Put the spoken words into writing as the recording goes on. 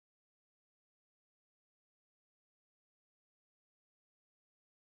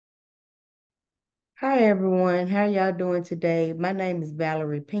Hi everyone, how y'all doing today? My name is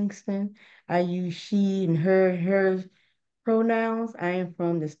Valerie Pinkston. I use she and her pronouns. I am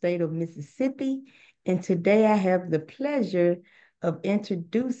from the state of Mississippi, and today I have the pleasure of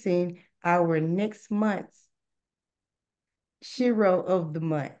introducing our next month's Shero of the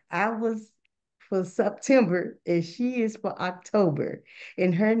month. I was for September and she is for October,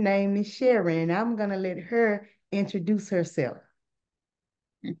 and her name is Sharon. I'm gonna let her introduce herself.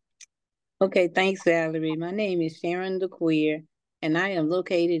 Okay, thanks, Valerie. My name is Sharon DeCuir, and I am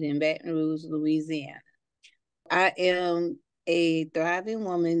located in Baton Rouge, Louisiana. I am a thriving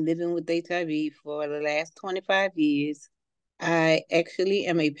woman living with HIV for the last 25 years. I actually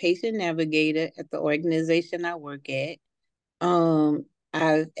am a patient navigator at the organization I work at.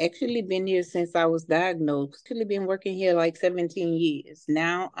 I've actually been here since I was diagnosed. Actually been working here like 17 years.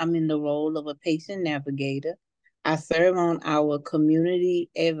 Now I'm in the role of a patient navigator. I serve on our community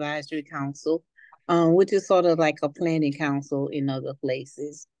advisory council, which is sort of like a planning council in other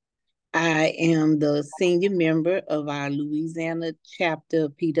places. I am the senior member of our Louisiana chapter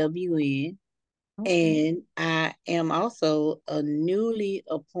of PWN, Okay. and I am also a newly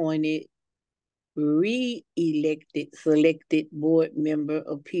appointed re-elected selected board member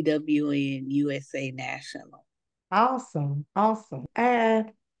of PWN USA National. Awesome, awesome. I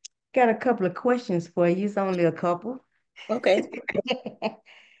got a couple of questions for you. It's only a couple. Okay.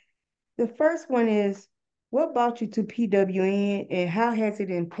 The first one is, what brought you to PWN and how has it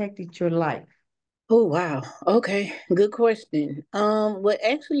impacted your life? Oh wow. Okay. Good question. What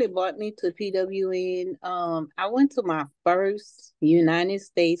actually brought me to PWN, I went to my first United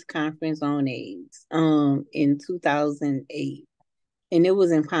States Conference on AIDS in 2008. And it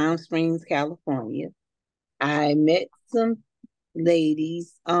was in Palm Springs, California. I met some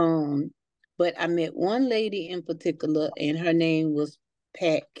ladies, but I met one lady in particular, and her name was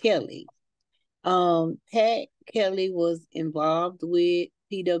Pat Kelly. Pat Kelly was involved with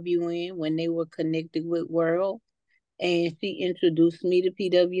PWN when they were connected with World, and she introduced me to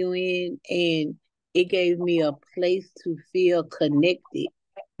PWN, and it gave me a place to feel connected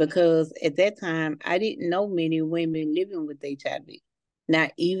because at that time I didn't know many women living with HIV,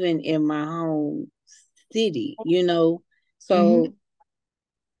 not even in my home city. So Hmm.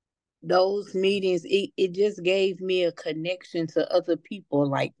 those meetings, it just gave me a connection to other people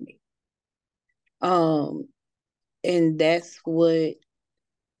like me. Um, and that's what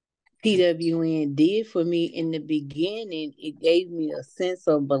PWN did for me in the beginning. It gave me a sense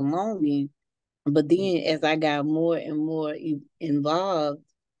of belonging. But then as I got more and more involved,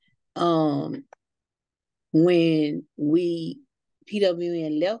 um, when we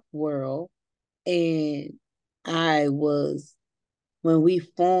PWN left World and I was when we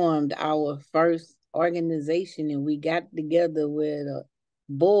formed our first organization and we got together with a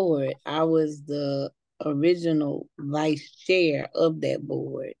board, I was the original vice chair of that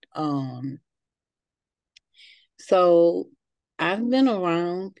board. So I've been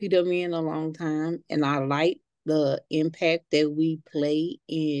around PWN a long time, and I like the impact that we play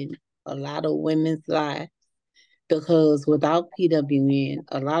in a lot of women's lives because without PWN,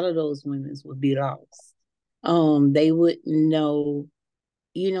 a lot of those women would be lost. They wouldn't know,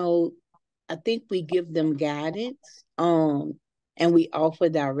 you know, I think we give them guidance, and we offer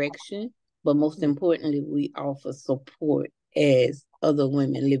direction, but most importantly, we offer support as other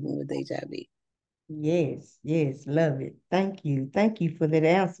women living with HIV. Yes, yes, love it. Thank you. Thank you for that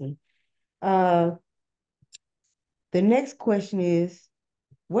answer. Uh, the next question is,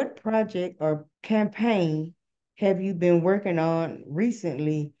 what project or campaign have you been working on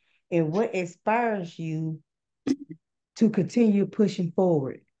recently, and what inspires you to continue pushing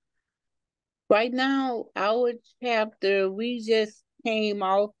forward? Right now, our chapter, we just came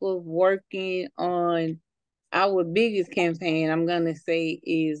off of working on our biggest campaign, I'm going to say,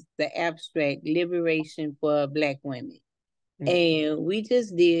 is the abstract liberation for Black women. Mm. And we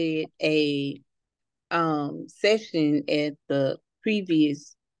just did a session at the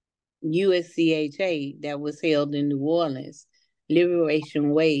previous USCHA that was held in New Orleans,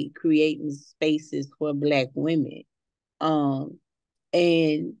 Liberation Way, creating spaces for Black women. Um,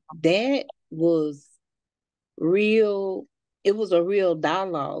 and that was real, it was a real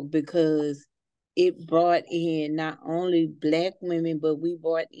dialogue because it brought in not only Black women, but we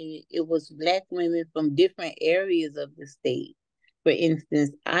brought in, it was Black women from different areas of the state. For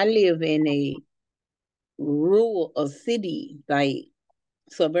instance, I live in a city, like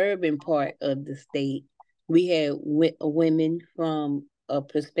suburban part of the state. We had women from a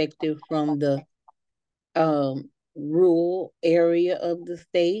perspective from the rural area of the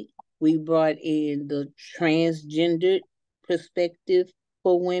state. We brought in the transgendered perspective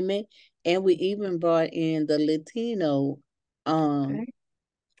for women, and we even brought in the Latino um Okay.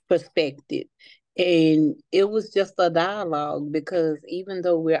 perspective. And it was just a dialogue because even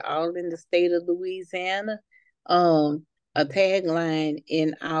though we're all in the state of Louisiana, a tagline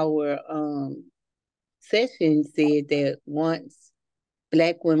in our session said that once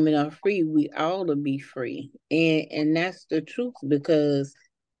Black women are free, we all to be free. And that's the truth because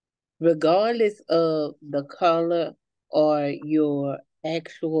regardless of the color or your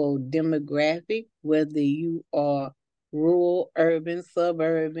actual demographic, whether you are rural, urban,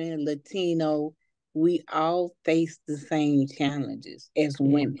 suburban, Latino, we all face the same challenges as Yes.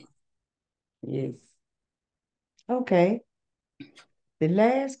 women. Yes. Okay. The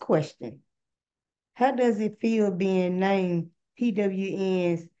last question. How does it feel being named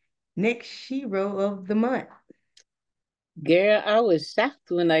PWN's next Shero of the month? Girl, I was shocked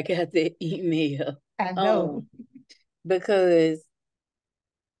when I got that email. I know. Um, because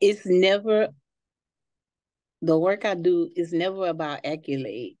it's never the work I do is never about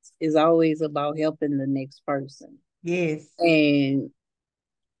accolades. It's always about helping the next person. Yes. And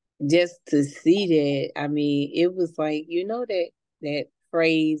just to see that, I mean, it was like, that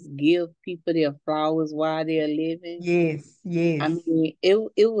phrase, give people their flowers while they're living. Yes. I Yes. mean,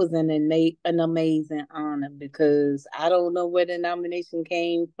 it was an amazing honor because I don't know where the nomination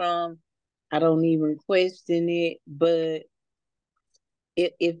came from. I don't even question it, but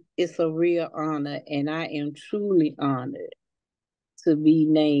it's a real honor, and I am truly honored to be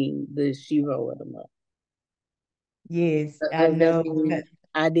named the Shero of the Month. Yes. I Because that know. means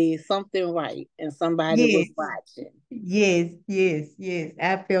I did something right and somebody was Yes. watching. Yes. Yes. Yes.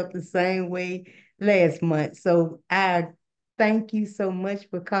 I felt the same way last month. So I thank you so much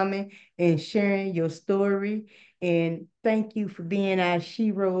for coming and sharing your story. And thank you for being our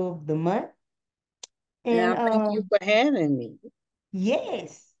Shero of the month. And And I thank you for having me.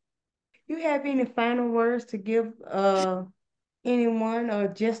 yes. You have any final words to give anyone or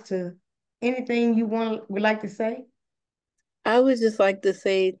just to anything you would like to say? I would just like to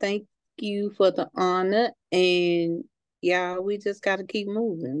say thank you for the honor. And yeah, we just got to keep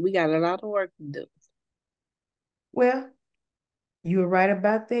moving. We got a lot of work to do. Well, you were right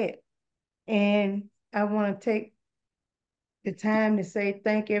about that. And I want to take the time to say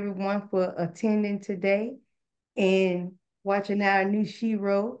thank everyone for attending today and watching our new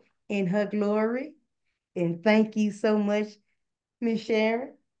Shero in her glory. And thank you so much, Miss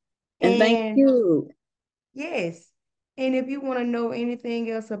Sharon. And thank And you. yes, and if you want to know anything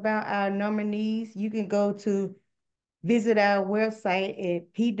else about our nominees, you can go to visit our website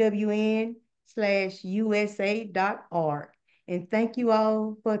at pwn/usa.org. And thank you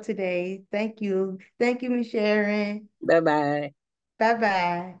all for today. Thank you. Thank you, Miss Sharon. Bye bye. Bye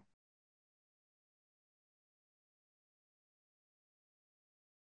bye.